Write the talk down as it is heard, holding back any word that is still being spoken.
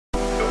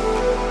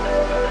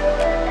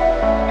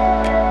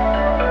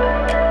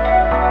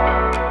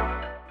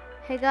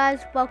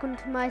guys, welcome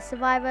to my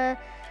Survivor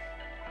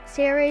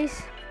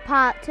series,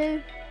 part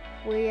 2.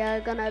 We are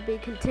gonna be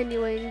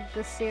continuing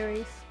the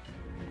series.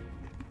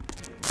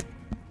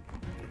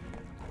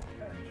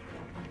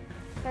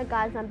 Hey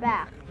guys, I'm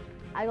back.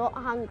 I got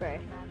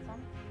hungry.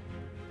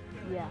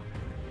 Yeah.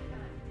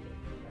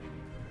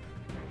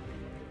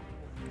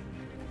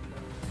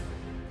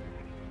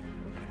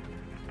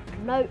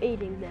 No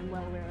eating them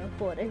while we're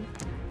recording.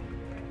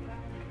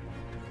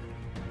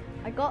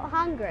 I got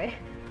hungry.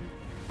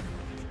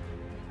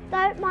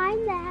 Don't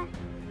mind that.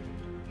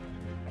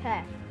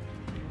 Okay.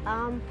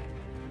 No,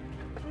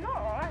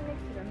 right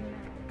next to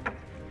them.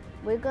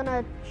 We're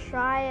gonna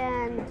try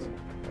and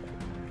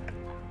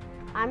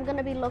I'm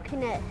gonna be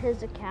looking at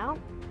his account,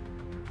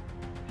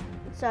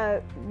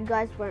 so you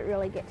guys won't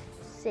really get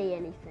to see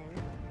anything.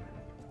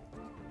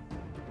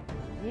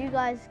 You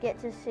guys get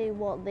to see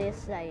what they're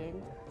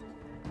saying.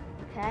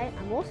 Okay,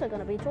 I'm also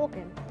gonna be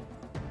talking,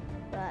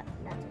 but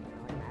that doesn't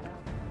really matter.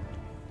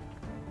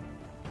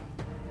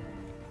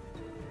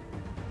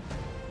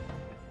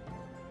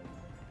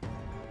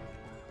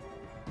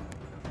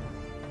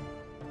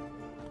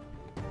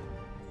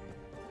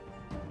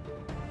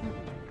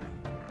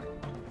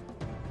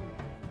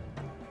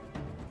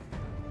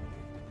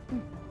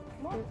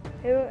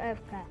 Who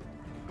FK?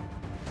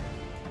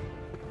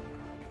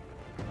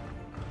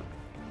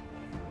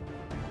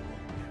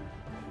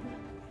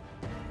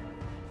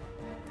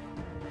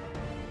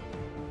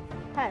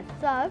 Okay,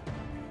 so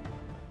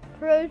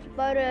Cruz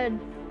voted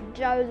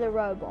Joe the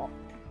robot.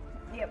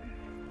 Yep.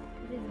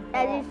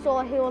 And he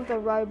saw he was a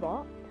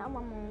robot. Tell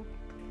one more.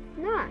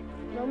 No,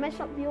 it'll mess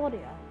up the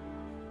audio.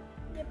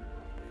 Yep.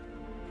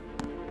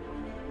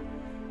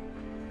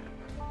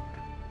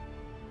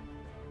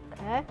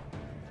 Okay.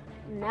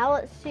 Now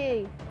let's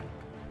see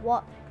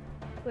what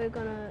they're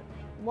gonna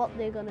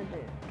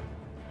do.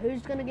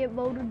 Who's gonna get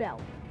voted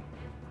out?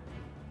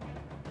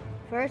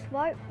 First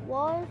vote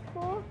was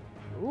for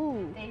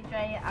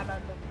DJ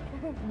Another.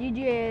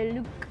 DJ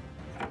Luke.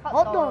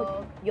 Hot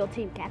dog. Your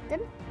team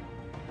captain.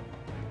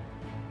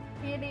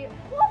 Really?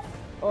 What?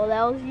 Oh,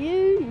 that was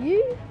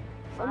you.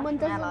 Someone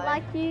doesn't Marshmallow.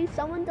 like you.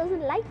 Someone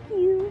doesn't like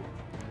you.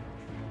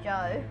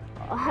 Joe.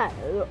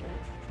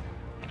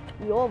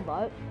 Your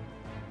vote.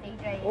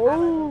 DJ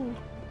Oh.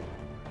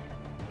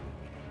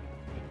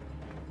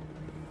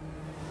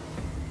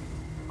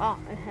 Oh,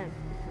 him.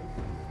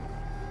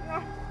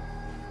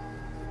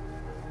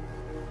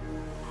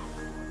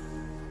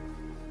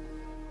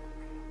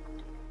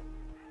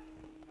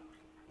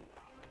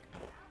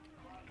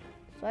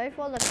 Sorry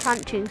for the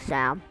crunching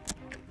sound.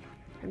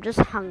 I'm just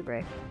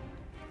hungry.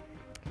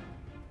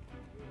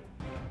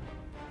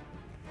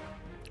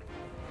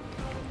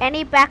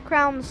 Any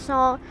background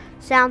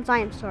sounds, I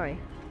am sorry.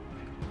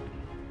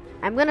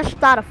 I'm gonna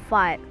start a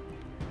fight.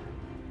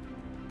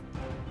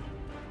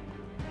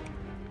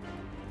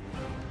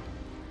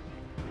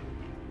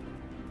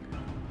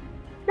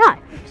 No,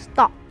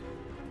 stop.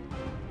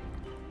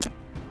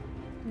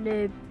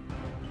 Noob.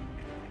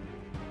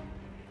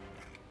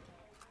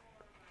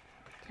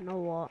 You know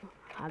what?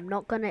 I'm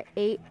not gonna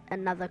eat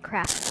another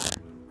cracker.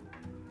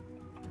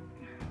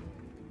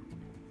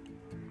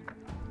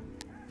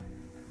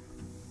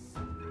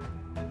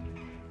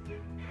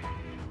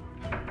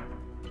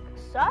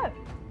 So,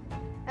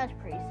 that's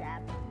pretty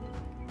sad.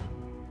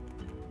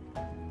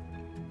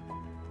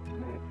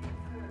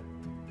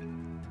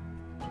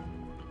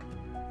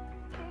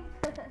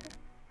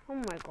 Oh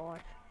my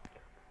gosh.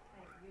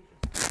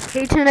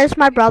 Keaton is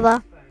my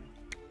brother.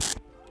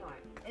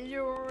 Is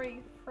your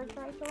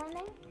refrigerator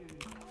running?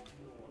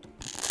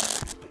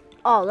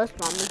 Oh, that's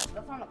funny.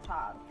 That's not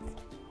hard.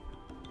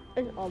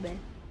 It's all there.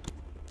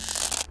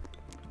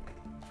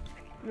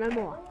 No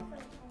more.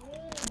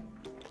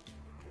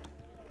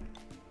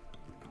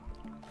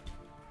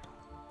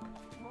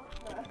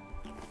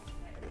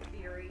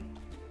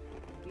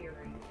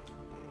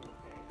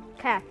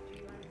 Okay.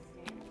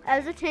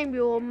 As a team,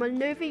 you will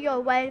maneuver your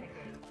way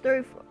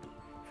through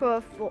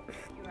for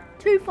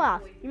too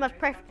fast. You must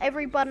press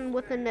every button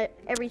within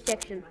every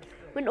section.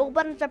 When all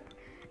buttons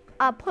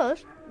are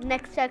pushed, the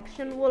next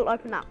section will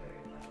open up.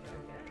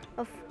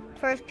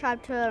 First try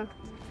to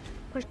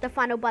push the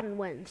final button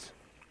wins.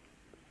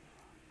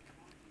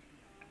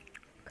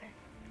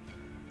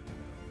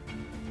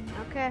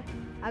 Okay,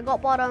 I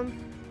got bottom.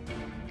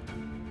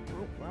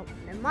 Oh, well,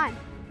 never mind.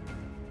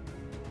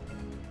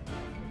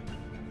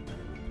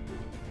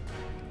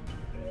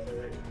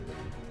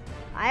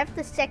 I have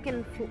the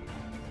second.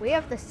 We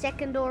have the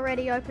second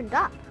already opened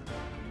up.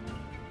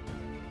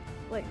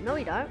 Wait, no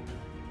we don't.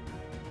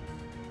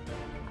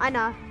 I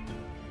know.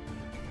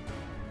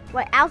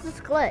 Wait, ours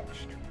is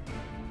glitched.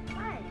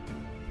 Why?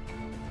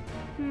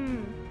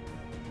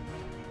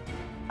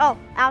 Oh,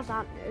 ours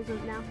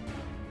isn't now.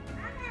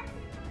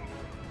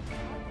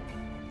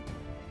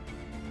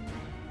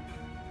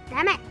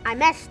 Damn it, I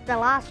missed the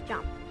last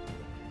jump.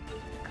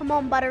 Come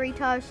on, buttery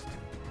toast.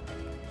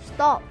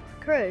 Stop,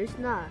 Cruz,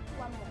 no.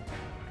 One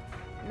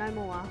more. No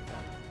more.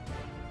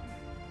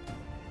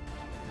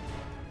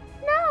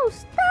 No,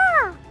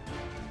 stop!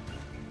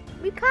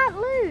 We can't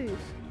lose.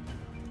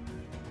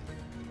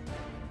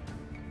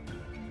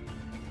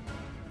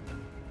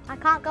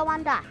 can't go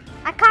under.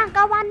 I can't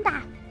go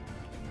under.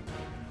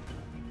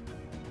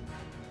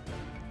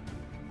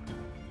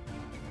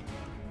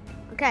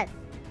 Okay,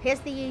 here's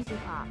the easy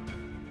part.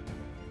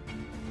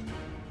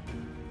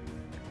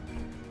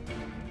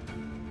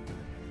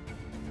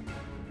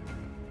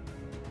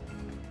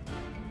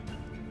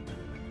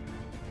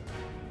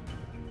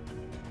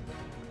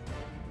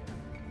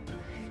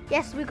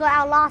 Yes, we got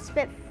our last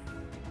bit.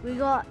 We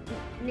got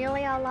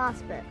nearly our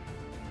last bit.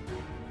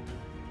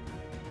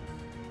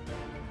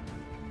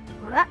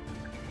 What?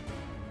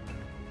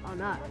 Oh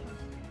no.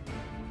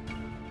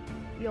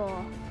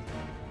 You're...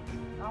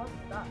 I'll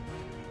stop.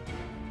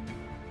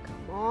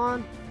 Come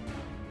on.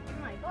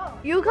 Oh my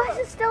god. You guys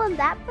are still in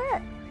that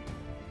bit?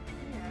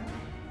 Yeah.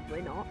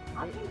 We're not.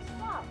 I can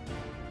stop.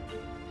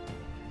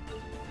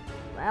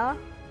 Well,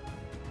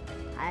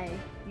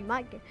 you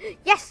might get...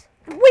 Yes!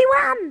 We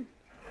won!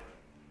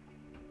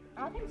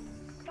 I think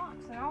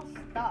sucks and I was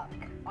stuck.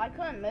 I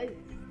couldn't move.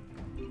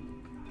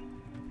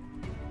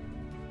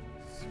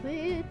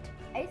 Sweet.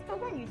 Are you still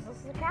going to use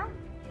this account?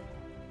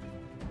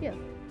 Yeah.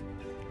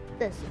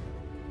 This.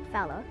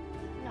 Falo.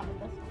 No,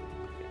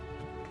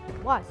 this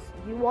What?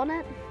 You want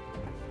it?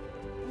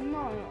 one.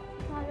 No.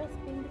 Can I just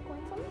spin the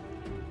coins on it?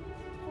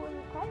 For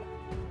the credit?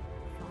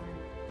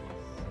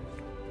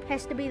 Fine.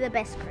 Has to be the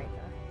best crate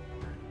though.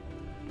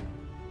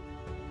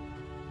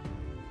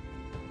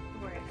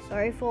 Where?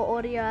 Sorry for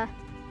audio.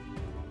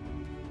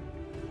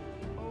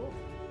 Oh.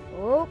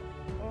 Oh.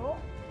 Oh.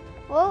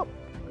 Oh.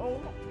 Oh.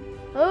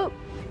 Oh.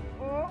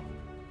 Oh.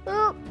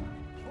 Oh.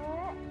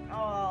 Oh.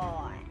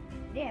 Oh.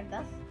 Damn,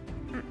 that's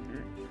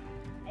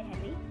a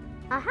heavy.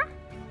 Uh-huh.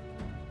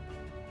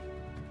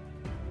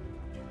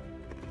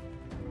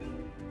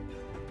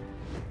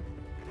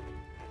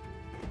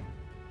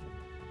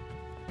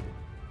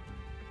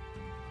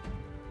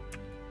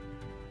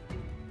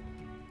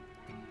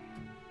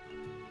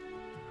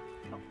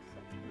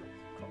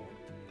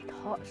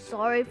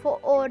 Sorry for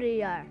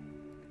audio.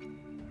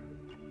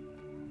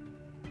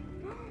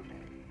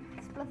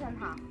 Split in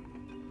half.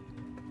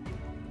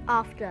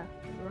 After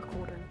the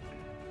recording.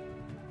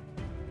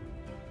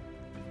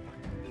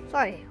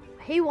 Sorry,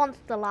 he wants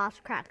the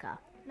last cracker.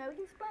 No, we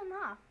can split in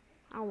half.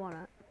 I want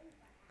it.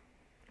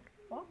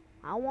 What?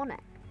 I want it.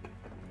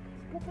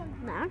 Split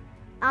in half. No.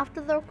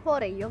 After the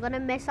recording, you're gonna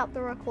mess up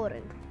the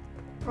recording.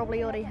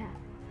 Probably already have.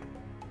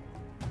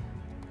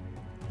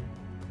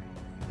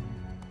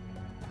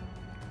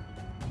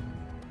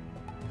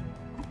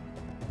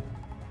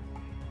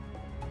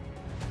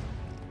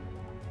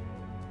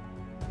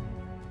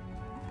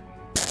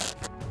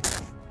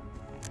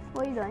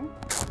 What are you doing?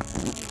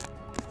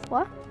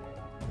 What?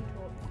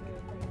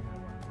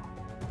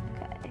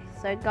 Okay,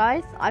 so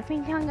guys, I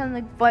think I'm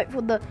gonna vote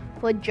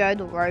for Joe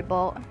the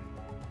robot.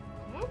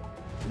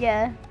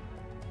 Yeah.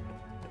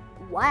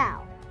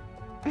 Wow.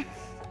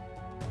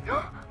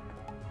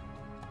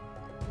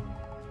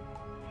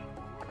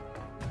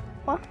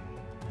 What?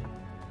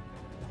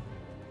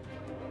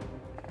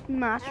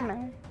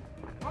 Marshmallow.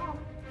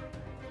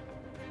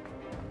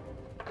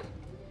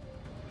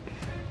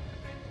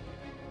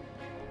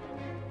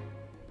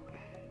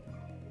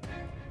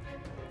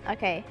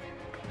 Okay.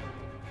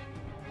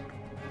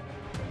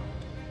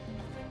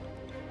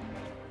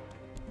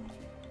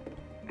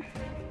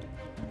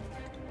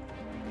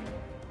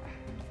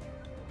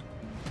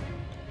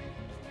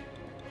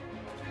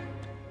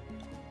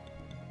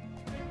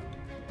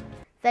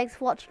 Thanks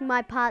for watching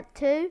my part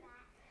 2.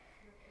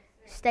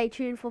 Stay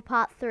tuned for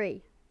part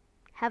 3.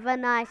 Have a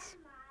nice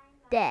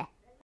day.